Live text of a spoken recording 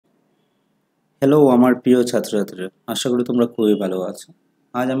Hello আমার প্রিয় ছাত্রছাত্রীরা, আশা করি তোমরা খুবই ভালো আছো।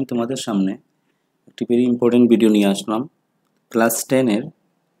 আজ আমি তোমাদের সামনে একটি ভেরি ইম্পর্টেন্ট ভিডিও নিয়ে আসলাম। ক্লাস 10 এর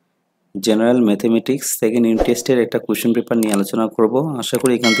জেনারেল ম্যাথমেটিক্স সেকেন্ড ইউনিট টেস্টের একটা কোশ্চেন পেপার নিয়ে আলোচনা করব। আশা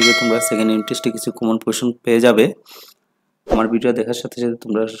করি এখান থেকে তোমরা সেকেন্ড ইউনিট টেস্টে কিছু কমন কোশ্চেন পেয়ে যাবে। আমার ভিডিও দেখার সাথে সাথে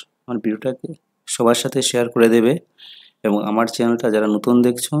তোমরা আমার ভিডিওটাকে সবার সাথে শেয়ার করে দেবে এবং আমার চ্যানেলটা যারা নতুন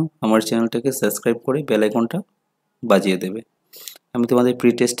দেখছো আমার চ্যানেলটাকে সাবস্ক্রাইব করে বেল আইকনটা বাজিয়ে দেবে। আমি তোমাদের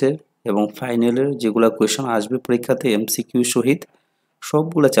প্রি টেস্টের এবং ফাইনালের যেগুলো কোয়েশ্চেন আসবে পরীক্ষাতে এমসিকিউ সহিত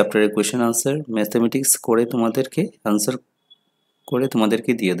সবগুলো চ্যাপ্টারের কোয়েশ্চেন আনসার ম্যাথমেটিক্স করে তোমাদেরকে আনসার করে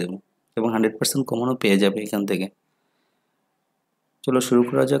তোমাদেরকে দিয়ে দেবো এবং 100% কমনও পেয়ে যাবে এখান থেকে। চলো শুরু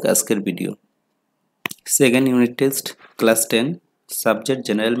করা যাক আজকের video. Second unit test class 10 subject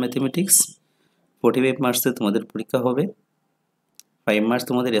general mathematics. 45 মার্কসে তোমাদের পরীক্ষা হবে। 5 মার্কস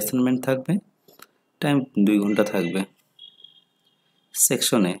তোমাদের অ্যাসাইনমেন্ট থাকবে, টাইম 2 ঘন্টা থাকবে।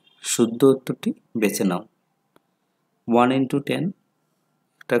 সেকশনে শুদ্ধ উত্তরটি বেছে নাও। 1 into 10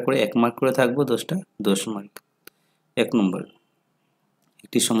 একটা করে 1 মার্ক করে থাকবো, 10টা 10 মার্ক। 1 নম্বর,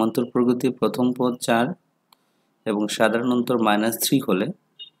 একটি সমান্তর প্রকৃতির প্রথম পদ 4 এবং সাধারণ অন্তর -3 হলে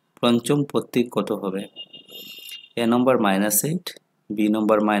পঞ্চম পদটি কত হবে? এ নম্বর -8, বি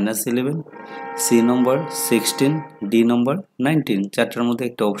নম্বর -11, সি নম্বর 16, ডি নম্বর 19। চারটার মধ্যে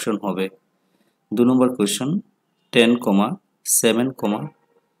একটা অপশন হবে। 2 নম্বর কোয়েশ্চন, 10, 7, 4 ...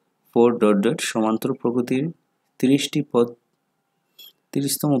 সমান্তর প্রকৃতির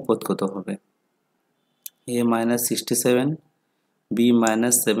 30তম পদ কত হবে? a -67, b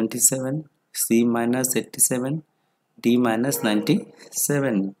 -77, c -87, d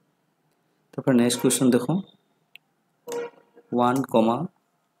 -97। তারপর নেক্সট কোয়েশ্চন দেখো, 1,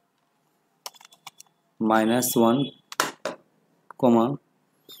 -1,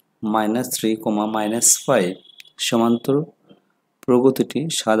 -3, -5 সমান্তর প্রগতিটি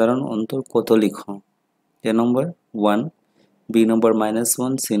সাধারণ অন্তর কত লিখো? এ নম্বর 1, বি নম্বর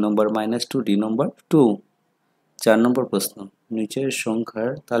 -1, সি নম্বর -2, ডি নম্বর 2। 4 নম্বর প্রশ্ন, নিচের সংখ্যার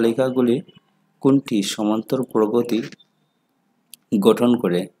তালিকাগুলি কোনটি সমান্তর প্রগতি গঠন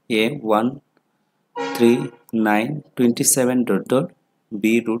করে? এ 1, 3, 9, 27,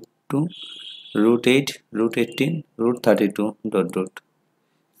 বি √2, √8, √18, √32,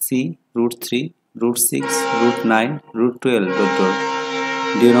 সি √3, √6, √9, √12,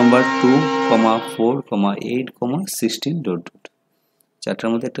 ডি নম্বর 2, 4, 8, 16, চারটার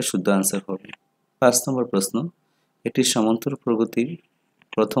মধ্যে একটা শুদ্ধ আনসার হবে। 5 নম্বর প্রশ্ন, একটি সমান্তর প্রগতির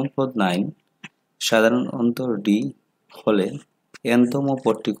প্রথম পদ 9, সাধারণ অন্তর ডি হলে n-তম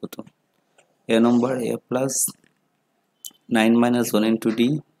পদটি কত? এ নম্বর a + 9 - 1 into d,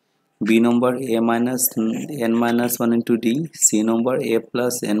 B number a - n - 1 into d, C number a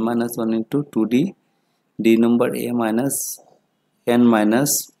 + n - 1 into 2d, D number a - n -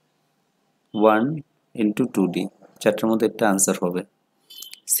 1 into 2d। চারটার মধ্যে একটা আনসার হবে।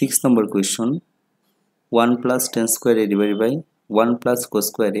 6 নম্বর question, 1 + tan square a / 1 + cos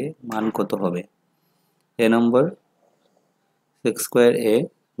square a মান কত হবে? এ নম্বর sec square a,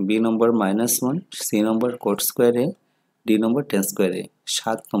 B number -1, C number cot square a, D number tan square a।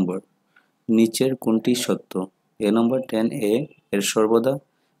 7 নম্বর, নিচের কোনটি সত্য? এ নম্বর tan a এর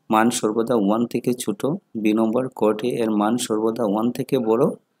মান সর্বদা 1 থেকে ছোট, বি নম্বর cot a এর মান সর্বদা 1 থেকে বড়,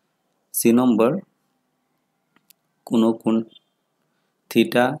 সি নম্বর কোন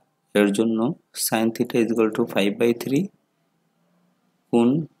থিটা এর জন্য sin θ = 5/3,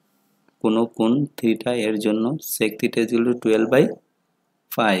 কোন থিটা এর জন্য sec θ =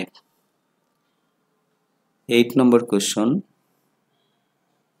 12/5। 8 number question,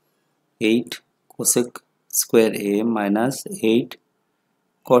 8 cosec square a - 8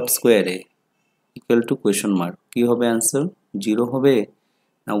 cot square a question mark। কি হবে आंसर? 0 হবে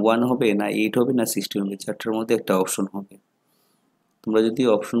না 1 হবে না 8 হবে না 16 হবে? চারটার মধ্যে একটা অপশন হবে। তোমরা যদি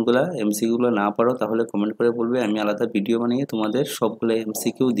অপশনগুলো এমসিকিউগুলো না পারো তাহলে কমেন্ট করে বলবে, আমি আলাদা ভিডিও বানিয়ে তোমাদের সবগুলো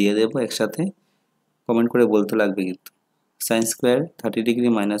এমসিকিউ দিয়ে দেবো একসাথে। কমেন্ট করে বলতে লাগবে কিন্তু। sin স্কয়ার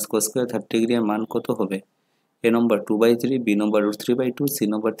 30° - cos স্কয়ার 30° এর মান কত হবে? এ নম্বর 2/3, B number √3/2, C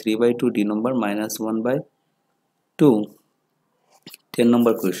number 3/2, D number -1/2। 10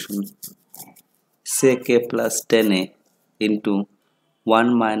 number question, sec a + tan a into 1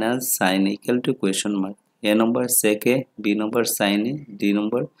 - sin a question mark। A number sec a, B number sin a, D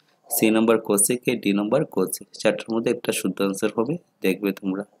number, C number cosec a, D number cos a। চারটার মধ্যে একটা শুদ্ধ answer হবে, দেখবে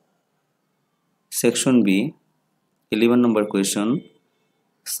তোমরা। Section B 11 নম্বর question,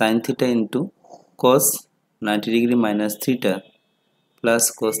 sin θ into cos 90° - θ plus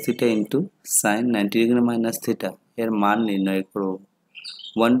cos θ into sin 90° - θ এর মান নির্ণয় করো।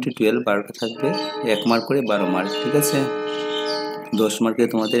 1 to 12 12টা থাকবে, 1 মার্ক করে 12 মার্ক, ঠিক আছে। 10 মার্কে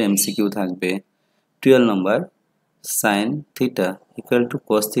তোমাদের এমসিকিউ থাকবে। 12 নম্বর sine theta equal to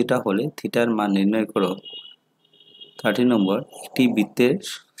cos theta হলে থিটার মান নির্ণয় করো। 13 নম্বর একটি বৃত্তের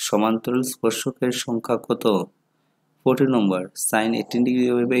সমান্তরাল স্পর্শকের সংখ্যা কত? 14 নম্বর sign 18 degree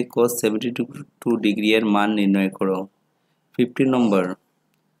by cos 72 degree এর মান নির্ণয় করো। 15 নম্বর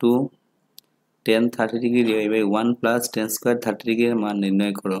 2 tan 30 degree by 1 plus tan square 30 degree এর মান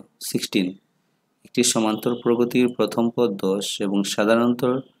নির্ণয় করো। 16 একটি সমান্তর প্রগতির প্রথম পদ 10 এবং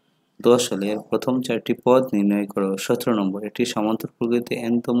সাধারণতর 10 হলে এর প্রথম চারটি পদ নির্ণয় করো। 17 নম্বর একটি সমান্তর প্রগতিতে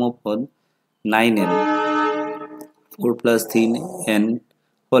n তম পদ 9n 4 প্লাস 3n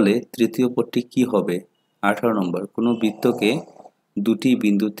হলে তৃতীয় পদটি কি হবে? 18 নম্বর কোনো বৃত্তকে দুটি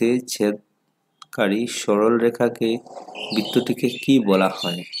বিন্দুতে ছেদকারী সরল রেখাকে বৃত্তটিকে কি বলা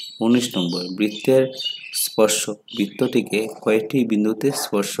হয়? 19 নম্বর বৃত্তের স্পর্শক বৃত্তটিকে কয়টি বিন্দুতে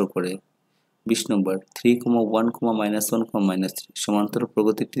স্পর্শ করে? 20 নম্বর 3, 1, -1, -3 সমান্তর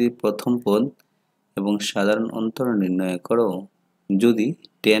প্রগতিটির প্রথম পদ এবং সাধারণ অন্তর নির্ণয় করো। যদি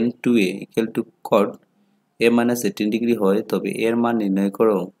tan 2a = cot a - 18 degree হয় তবে এর মান নির্ণয়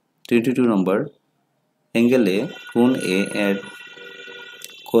করো। 22 নম্বর অ্যাঙ্গেলে কোণ a এর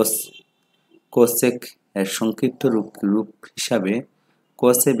কোসেক এর সংক্ষিপ্ত রূপ হিসাবে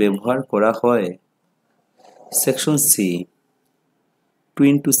cos a ব্যবহার করা হয়। সেকশন সি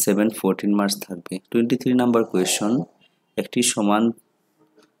 2 × 7 14 মার্কস থাকবে। 23 নম্বর কোয়েশ্চন একটি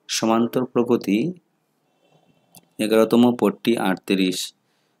সমান্তর প্রগতি 11তম পদটি 38,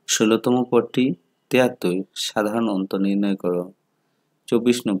 16তম পদটি 73 সাধারণ অন্তর নির্ণয় করো।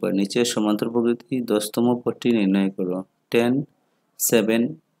 24 নম্বর নিচের সমান্তর প্রগতি 10তম পদটি নির্ণয় করো। 10 7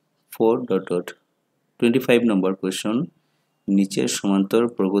 4 ... 25 নম্বর কোয়েশ্চন নিচের সমান্তর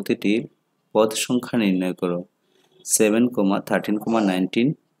প্রগতিটির পদ সংখ্যা নির্ণয় করো। 7, 13, 19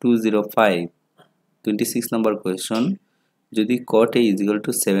 205। 26 নম্বর কোয়েশ্চন যদি cot a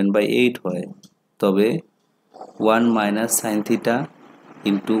 = 7/8 হয় তবে 1 - sin θ *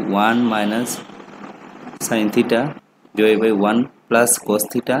 1 - sin θ / 1 plus cos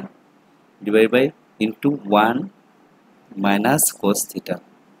θ / 1 minus cos θ।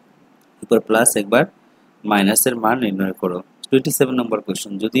 এরপর প্লাস একবার মাইনাসের মান নির্ণয় করো। 27 নম্বর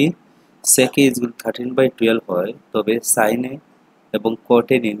কোয়েশ্চন যদি sec a = 13/12 হয় তবে sin a এবং cot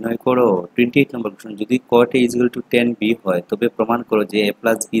a নির্ণয় করো। 28 নম্বর কোয়েশ্চন যদি cot a = tan b হয় তবে প্রমাণ করো যে a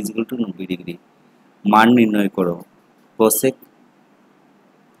 + b = 90 ডিগ্রি। মান নির্ণয় করো। cosec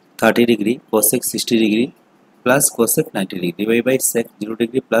 30 degree cosec 60 degree plus cosec 90 degree / sec 0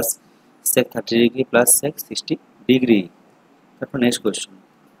 degree plus sec 30 degree plus sec 60 degree. তারপর নেক্সট কোয়েশ্চন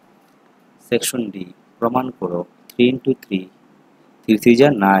সেকশন ডি প্রমাণ করো 3 × 3 3 3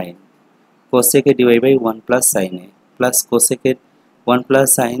 9 cosec a / 1 plus sin a plus cosec a 1 plus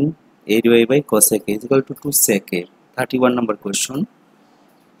sin a / cosec a = 2 sec a। 31 number question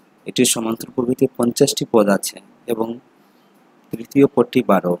এটির সমান্তর প্রগতিতে 50টি পদ আছে এবং তৃতীয় পদটি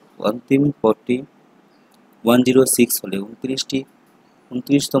 12, অন্তিম পদটি 106 হলে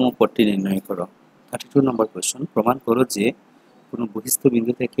 29তম পদটি নির্ণয় করো। 32 নম্বর কোয়েশ্চন প্রমাণ করো যে কোনো বহিস্থ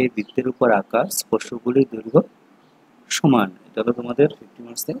বিন্দু থেকে বৃত্তের উপর আঁকা স্পর্শকগুলির দৈর্ঘ্য সমান। এটা হলো তোমাদের 50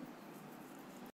 মার্কসের